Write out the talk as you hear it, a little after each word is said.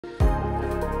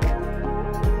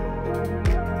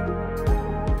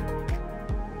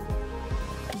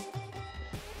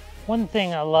One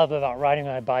thing I love about riding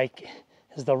my bike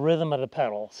is the rhythm of the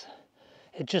pedals.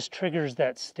 It just triggers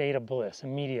that state of bliss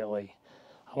immediately.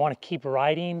 I want to keep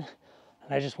riding,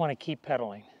 and I just want to keep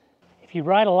pedaling. If you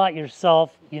ride a lot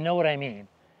yourself, you know what I mean.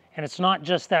 And it's not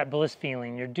just that bliss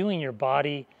feeling. You're doing your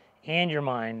body and your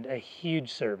mind a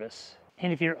huge service.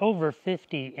 And if you're over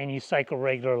 50 and you cycle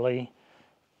regularly,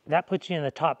 that puts you in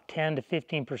the top 10 to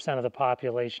 15% of the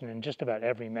population in just about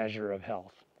every measure of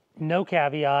health. No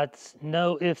caveats,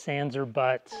 no ifs, ands, or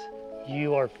buts.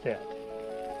 You are fit.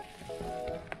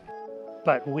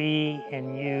 But we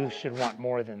and you should want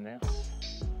more than this.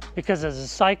 Because as a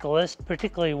cyclist,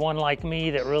 particularly one like me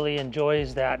that really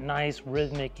enjoys that nice,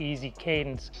 rhythmic, easy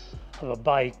cadence of a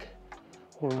bike,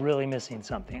 we're really missing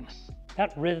something.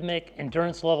 That rhythmic,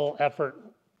 endurance level effort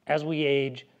as we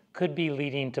age could be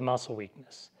leading to muscle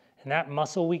weakness. And that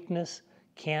muscle weakness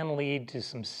can lead to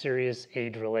some serious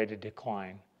age-related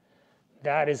decline.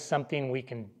 That is something we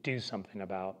can do something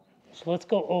about. So let's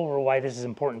go over why this is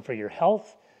important for your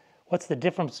health. What's the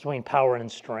difference between power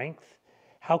and strength?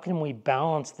 How can we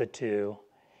balance the two?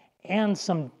 And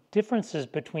some differences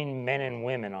between men and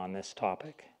women on this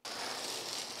topic.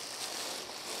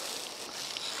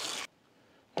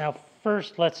 Now,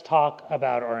 first, let's talk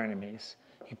about our enemies.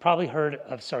 You've probably heard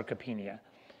of sarcopenia,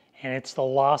 and it's the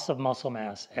loss of muscle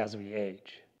mass as we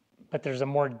age. But there's a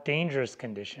more dangerous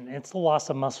condition, and it's the loss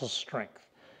of muscle strength,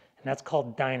 and that's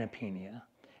called dynapenia.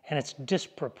 And it's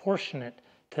disproportionate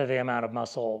to the amount of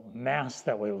muscle mass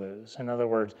that we lose. In other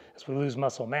words, as we lose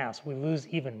muscle mass, we lose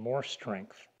even more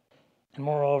strength. And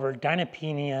moreover,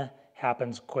 dynapenia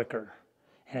happens quicker,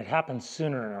 and it happens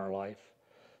sooner in our life.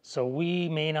 So we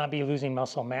may not be losing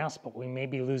muscle mass, but we may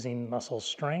be losing muscle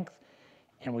strength,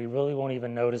 and we really won't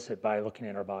even notice it by looking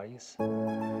at our bodies.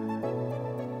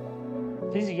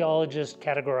 Physiologists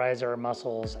categorize our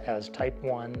muscles as type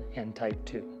 1 and type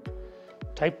 2.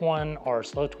 Type 1 are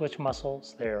slow twitch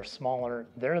muscles. They're smaller.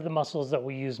 They're the muscles that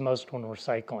we use most when we're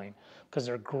cycling because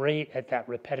they're great at that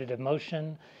repetitive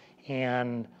motion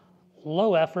and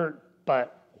low effort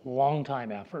but long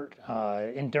time effort,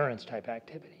 endurance type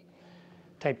activity.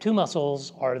 Type 2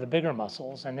 muscles are the bigger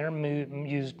muscles, and they're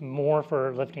used more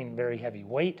for lifting very heavy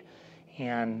weight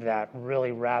and that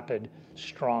really rapid,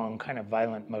 strong, kind of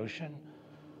violent motion.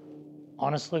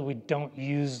 Honestly, we don't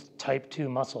use type 2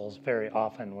 muscles very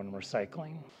often when we're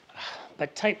cycling.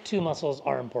 But type 2 muscles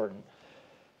are important.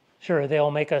 Sure, they'll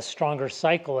make us stronger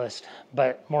cyclists,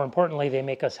 but more importantly, they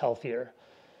make us healthier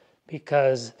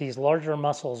because these larger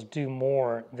muscles do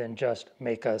more than just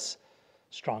make us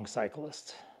strong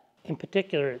cyclists. In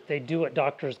particular, they do what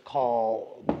doctors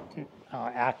call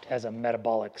act as a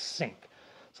metabolic sink.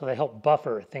 So they help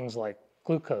buffer things like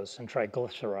glucose and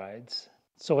triglycerides.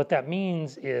 So what that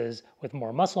means is with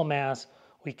more muscle mass,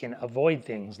 we can avoid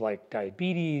things like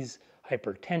diabetes,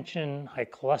 hypertension, high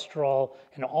cholesterol,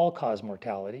 and all-cause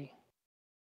mortality.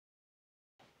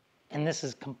 And this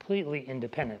is completely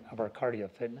independent of our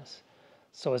cardio fitness.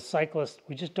 So as cyclists,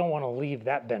 we just don't want to leave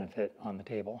that benefit on the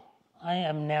table. I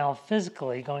am now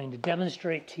physically going to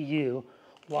demonstrate to you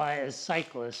why as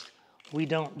cyclists, we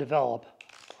don't develop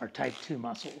our type 2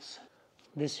 muscles.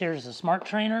 This here is a smart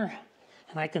trainer,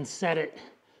 and I can set it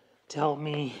to help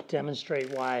me demonstrate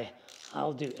why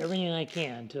I'll do everything I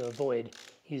can to avoid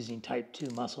using type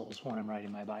 2 muscles when I'm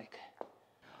riding my bike.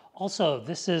 Also,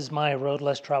 this is my road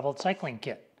less traveled cycling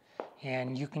kit,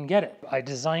 and you can get it. I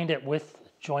designed it with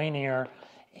Joyneer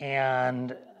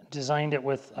and designed it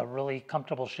with a really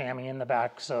comfortable chamois in the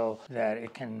back so that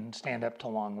it can stand up to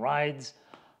long rides.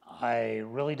 I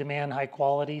really demand high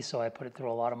quality, so I put it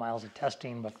through a lot of miles of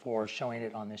testing before showing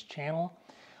it on this channel.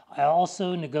 I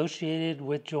also negotiated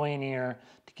with Joyneer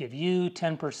to give you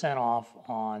 10% off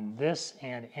on this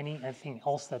and anything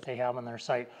else that they have on their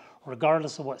site,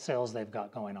 regardless of what sales they've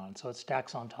got going on. So it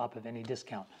stacks on top of any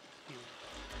discount.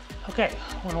 Okay,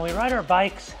 when we ride our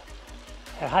bikes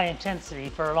at high intensity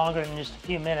for longer than just a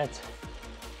few minutes,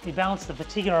 we balance the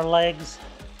fatigue in our legs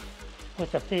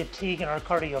with the fatigue in our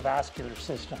cardiovascular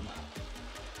system.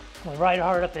 When we ride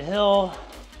hard up a hill,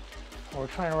 or we're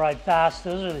trying to ride fast,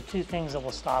 those are the two things that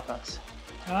will stop us.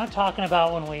 I'm not talking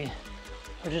about when we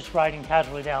are just riding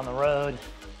casually down the road,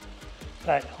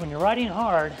 but when you're riding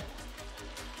hard,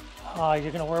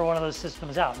 you're gonna wear one of those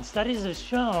systems out. And studies have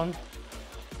shown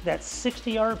that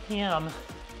 60 RPM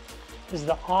is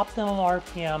the optimal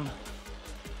RPM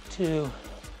to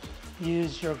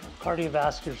use your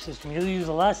cardiovascular system. You'll use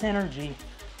less energy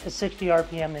at 60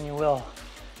 RPM than you will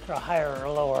for a higher or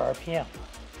lower RPM.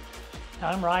 Now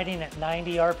I'm riding at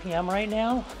 90 RPM right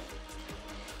now,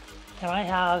 and I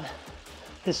have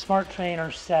this smart trainer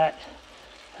set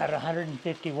at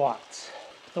 150 watts.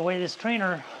 The way this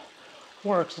trainer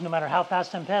works is no matter how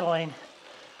fast I'm pedaling,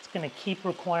 it's going to keep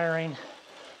requiring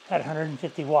that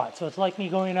 150 watts. So it's like me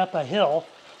going up a hill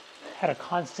at a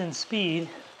constant speed.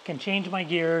 Can change my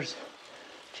gears,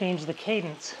 change the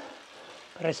cadence,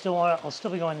 but I'll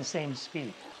still be going the same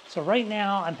speed. So right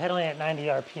now I'm pedaling at 90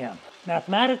 RPM.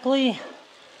 Mathematically,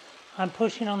 I'm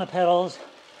pushing on the pedals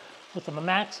with a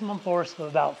maximum force of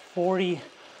about 40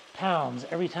 pounds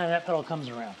every time that pedal comes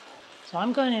around. So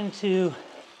I'm going to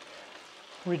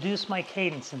reduce my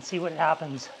cadence and see what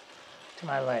happens to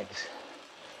my legs.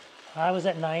 I was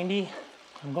at 90,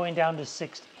 I'm going down to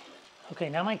 60. Okay,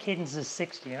 now my cadence is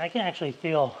 60, and I can actually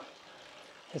feel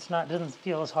doesn't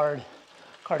feel as hard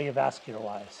cardiovascular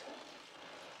wise,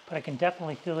 but I can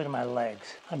definitely feel it in my legs.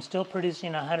 I'm still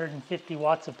producing 150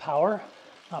 watts of power,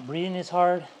 not breathing as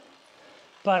hard,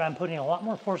 but I'm putting a lot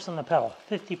more force on the pedal,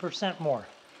 50% more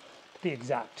to be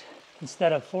exact.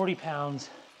 Instead of 40 pounds,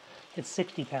 it's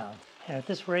 60 pounds. And at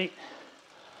this rate,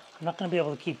 I'm not gonna be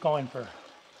able to keep going for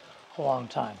a long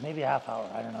time, maybe a half hour,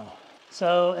 I don't know.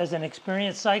 So as an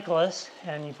experienced cyclist,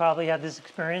 and you probably had this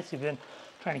experience, you've been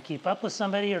trying to keep up with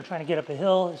somebody or trying to get up a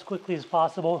hill as quickly as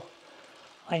possible,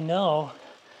 I know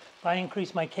if I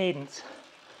increase my cadence,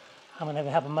 I'm gonna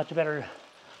have a much better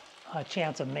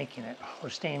chance of making it or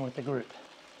staying with the group.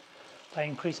 If I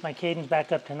increase my cadence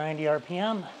back up to 90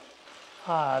 RPM,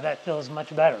 that feels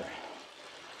much better.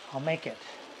 I'll make it.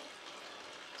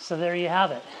 So there you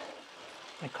have it.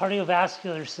 My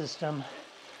cardiovascular system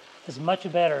is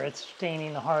much better at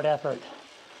sustaining the hard effort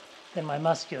than my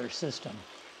muscular system.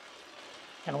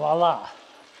 And voila,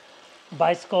 the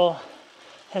bicycle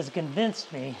has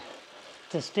convinced me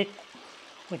to stick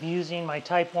with using my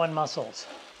type 1 muscles.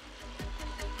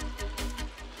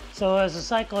 So as a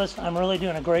cyclist, I'm really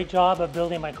doing a great job of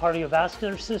building my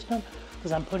cardiovascular system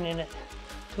because I'm putting it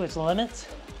to its limits.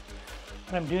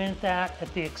 And I'm doing that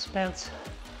at the expense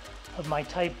of my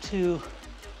type 2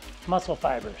 muscle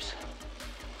fibers.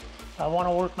 If I want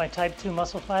to work my type 2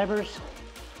 muscle fibers,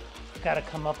 I've got to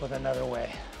come up with another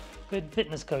way. Good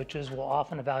fitness coaches will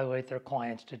often evaluate their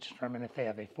clients to determine if they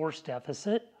have a force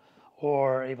deficit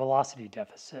or a velocity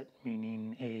deficit,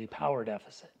 meaning a power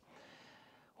deficit.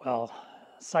 Well,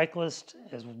 cyclists,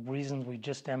 as reasons we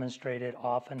just demonstrated,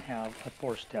 often have a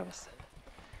force deficit.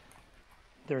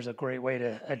 There's a great way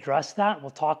to address that.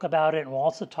 We'll talk about it, and we'll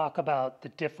also talk about the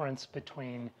difference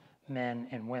between men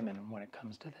and women when it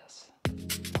comes to this.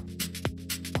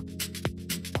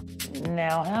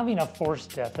 Now, having a force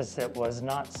deficit was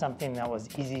not something that was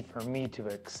easy for me to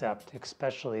accept,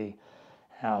 especially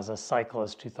as a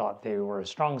cyclist who thought they were a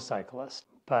strong cyclist.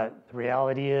 But the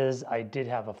reality is I did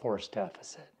have a force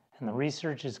deficit. And the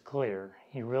research is clear.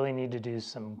 You really need to do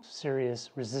some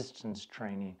serious resistance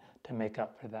training to make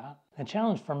up for that. The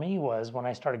challenge for me was when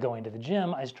I started going to the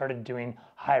gym, I started doing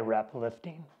high rep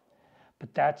lifting.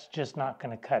 But that's just not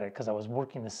going to cut it because I was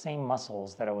working the same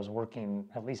muscles that I was working,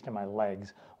 at least in my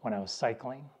legs, when I was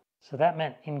cycling. So that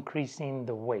meant increasing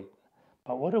the weight.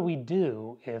 But what do we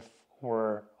do if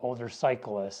we're older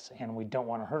cyclists and we don't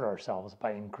want to hurt ourselves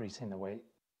by increasing the weight?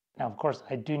 Now, of course,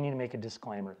 I do need to make a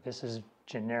disclaimer. This is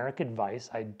generic advice.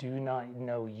 I do not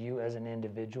know you as an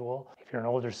individual. If you're an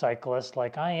older cyclist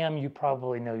like I am, you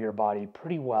probably know your body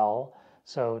pretty well.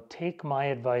 So take my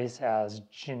advice as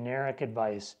generic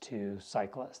advice to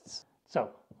cyclists. So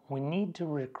we need to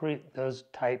recruit those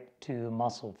type 2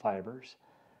 muscle fibers.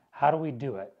 How do we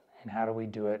do it? And how do we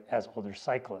do it as older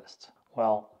cyclists?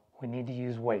 Well, we need to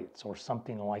use weights or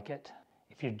something like it.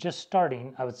 If you're just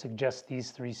starting, I would suggest these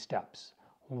 3 steps.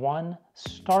 1,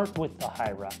 start with the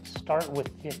high reps. Start with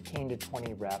 15 to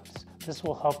 20 reps. This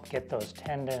will help get those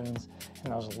tendons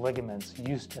and those ligaments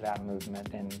used to that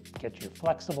movement and get you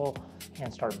flexible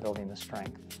and start building the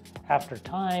strength. After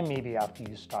time, maybe after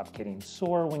you stop getting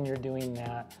sore when you're doing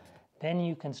that, then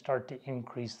you can start to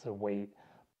increase the weight.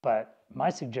 But my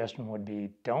suggestion would be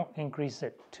don't increase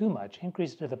it too much.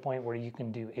 Increase it to the point where you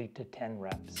can do 8 to 10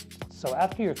 reps. So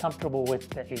after you're comfortable with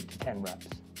the 8 to 10 reps,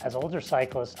 as older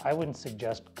cyclists, I wouldn't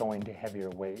suggest going to heavier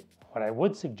weight. What I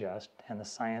would suggest, and the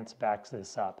science backs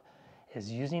this up,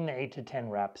 is using the 8 to 10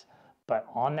 reps, but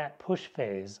on that push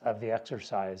phase of the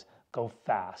exercise, go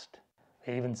fast.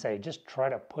 They even say just try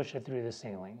to push it through the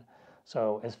ceiling.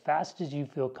 So as fast as you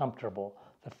feel comfortable,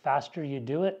 the faster you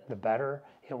do it, the better.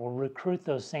 It will recruit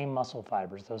those same muscle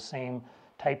fibers, those same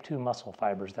type 2 muscle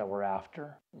fibers that we're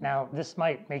after. Now, this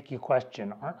might make you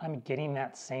question, aren't I getting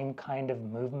that same kind of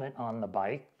movement on the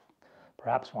bike?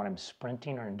 Perhaps when I'm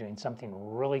sprinting or doing something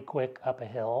really quick up a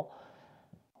hill?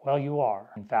 Well, you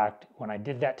are. In fact, when I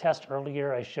did that test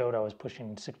earlier, I showed I was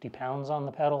pushing 60 pounds on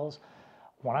the pedals.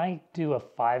 When I do a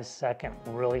 5-second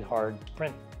really hard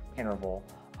sprint interval,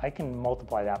 I can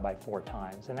multiply that by 4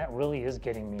 times, and that really is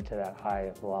getting me to that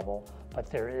high level. But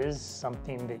there is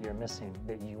something that you're missing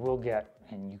that you will get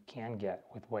and you can get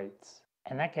with weights.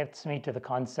 And that gets me to the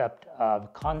concept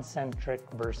of concentric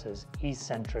versus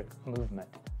eccentric movement.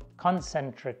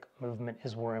 Concentric movement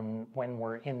is when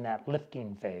we're in that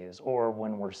lifting phase, or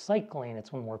when we're cycling,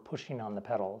 it's when we're pushing on the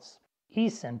pedals.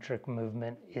 Eccentric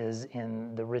movement is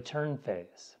in the return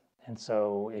phase. And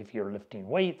so if you're lifting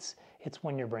weights, it's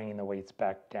when you're bringing the weights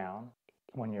back down.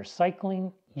 When you're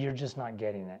cycling, you're just not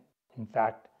getting it. In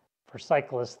fact, for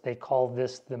cyclists, they call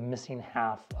this the missing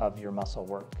half of your muscle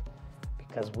work,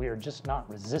 because we're just not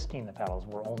resisting the pedals,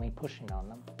 we're only pushing on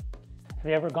them. Have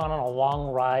you ever gone on a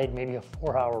long ride, maybe a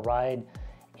 4-hour ride,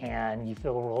 and you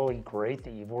feel really great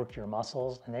that you've worked your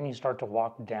muscles, and then you start to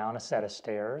walk down a set of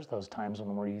stairs, those times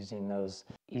when we're using those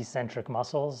eccentric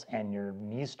muscles, and your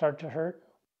knees start to hurt?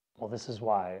 Well, this is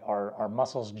why. Our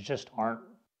muscles just aren't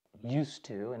used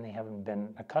to, and they haven't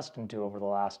been accustomed to over the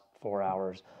last 4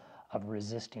 hours of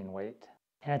resisting weight.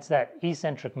 And it's that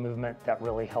eccentric movement that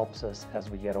really helps us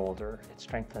as we get older. It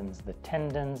strengthens the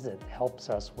tendons, it helps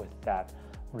us with that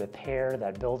repair,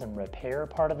 that build and repair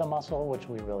part of the muscle, which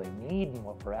we really need and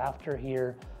what we're after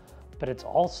here. But it's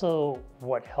also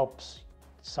what helps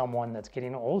someone that's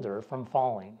getting older from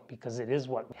falling, because it is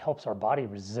what helps our body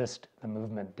resist the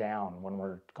movement down when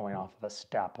we're going off of a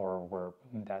step, or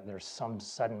there's some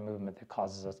sudden movement that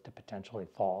causes us to potentially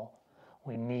fall.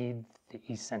 We need the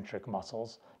eccentric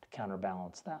muscles to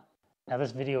counterbalance that. Now,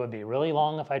 this video would be really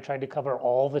long if I tried to cover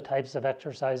all the types of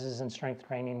exercises and strength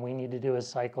training we need to do as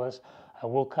cyclists. I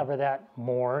will cover that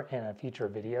more in a future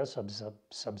video, so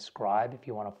subscribe if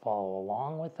you want to follow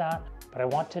along with that. But I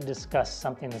want to discuss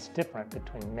something that's different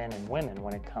between men and women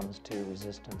when it comes to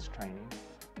resistance training.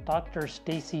 Dr.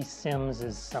 Stacy Sims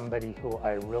is somebody who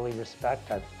I really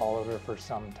respect. I've followed her for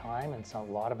some time and a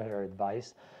lot of her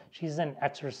advice. She's an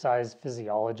exercise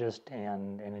physiologist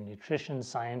and a nutrition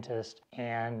scientist,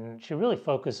 and she really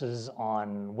focuses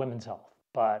on women's health.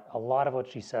 But a lot of what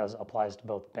she says applies to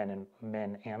both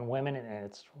men and women, and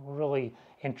it's really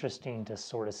interesting to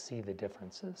sort of see the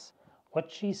differences.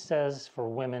 What she says for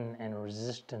women and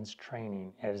resistance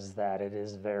training is that it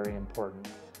is very important,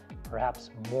 perhaps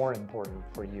more important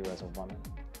for you as a woman.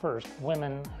 First,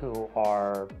 women who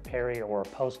are peri or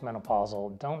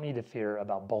postmenopausal don't need to fear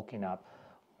about bulking up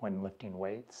when lifting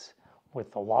weights.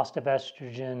 With the loss of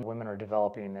estrogen, women are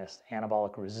developing this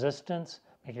anabolic resistance,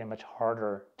 making it much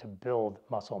harder to build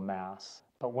muscle mass.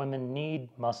 But women need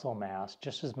muscle mass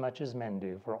just as much as men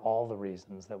do for all the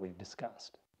reasons that we've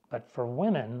discussed. But for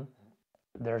women,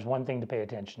 there's one thing to pay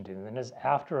attention to, and that is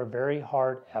after a very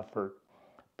hard effort,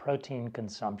 protein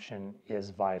consumption is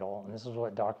vital. And this is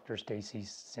what Dr. Stacy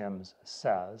Sims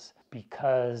says.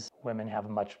 Because women have a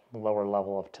much lower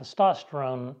level of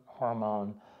testosterone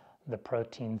hormone, the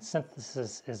protein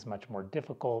synthesis is much more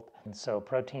difficult, and so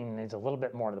protein needs a little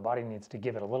bit more. The body needs to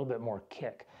give it a little bit more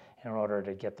kick in order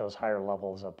to get those higher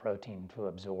levels of protein to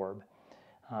absorb.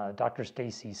 Dr.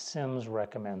 Stacy Sims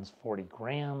recommends 40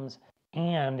 grams,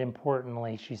 and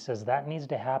importantly, she says that needs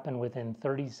to happen within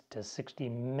 30 to 60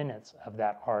 minutes of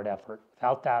that hard effort.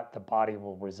 Without that, the body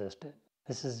will resist it.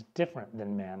 This is different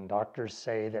than men. Doctors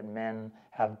say that men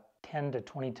have 10 to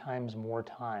 20 times more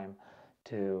time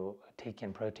to take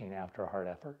in protein after a hard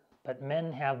effort. But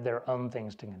men have their own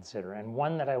things to consider, and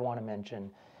one that I want to mention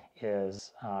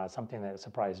is something that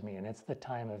surprised me, and it's the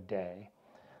time of day.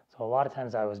 So a lot of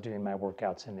times I was doing my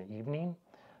workouts in the evening,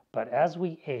 but as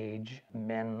we age,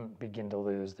 men begin to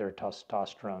lose their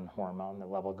testosterone hormone. The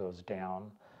level goes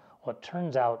down. Well, it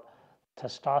turns out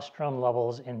testosterone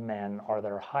levels in men are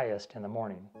their highest in the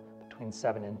morning, between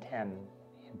 7 and 10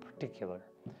 in particular.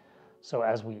 So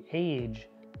as we age,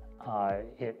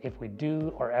 if we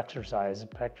do our exercise,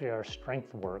 particularly our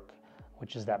strength work,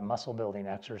 which is that muscle building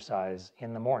exercise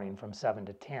in the morning from 7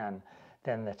 to 10,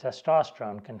 then the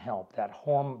testosterone can help. The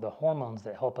hormones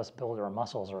that help us build our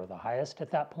muscles are the highest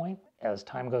at that point. As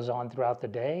time goes on throughout the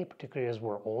day, particularly as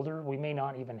we're older, we may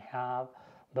not even have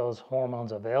those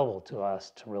hormones available to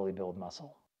us to really build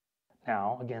muscle.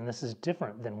 Now, again, this is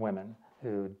different than women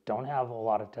who don't have a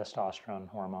lot of testosterone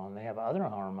hormone. They have other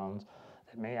hormones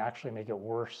that may actually make it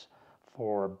worse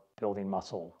for building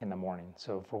muscle in the morning.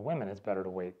 So for women, it's better to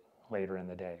wait later in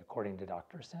the day, according to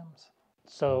Dr. Sims.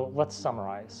 So let's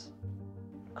summarize.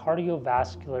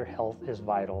 Cardiovascular health is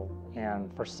vital,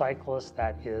 and for cyclists,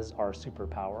 that is our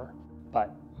superpower.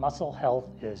 But muscle health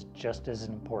is just as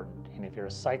important. And if you're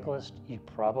a cyclist, you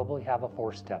probably have a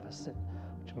force deficit,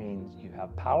 which means you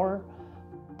have power,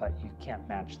 but you can't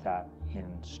match that in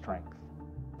strength.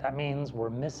 That means we're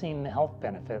missing the health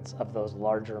benefits of those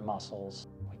larger muscles.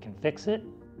 We can fix it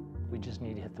We just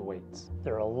need to hit the weights.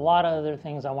 There are a lot of other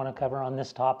things I want to cover on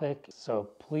this topic, so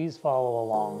please follow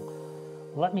along.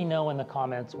 Let me know in the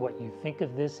comments what you think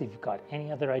of this. If you've got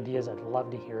any other ideas, I'd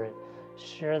love to hear it.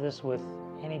 Share this with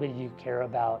anybody you care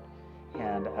about,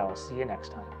 and I'll see you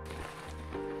next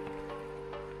time.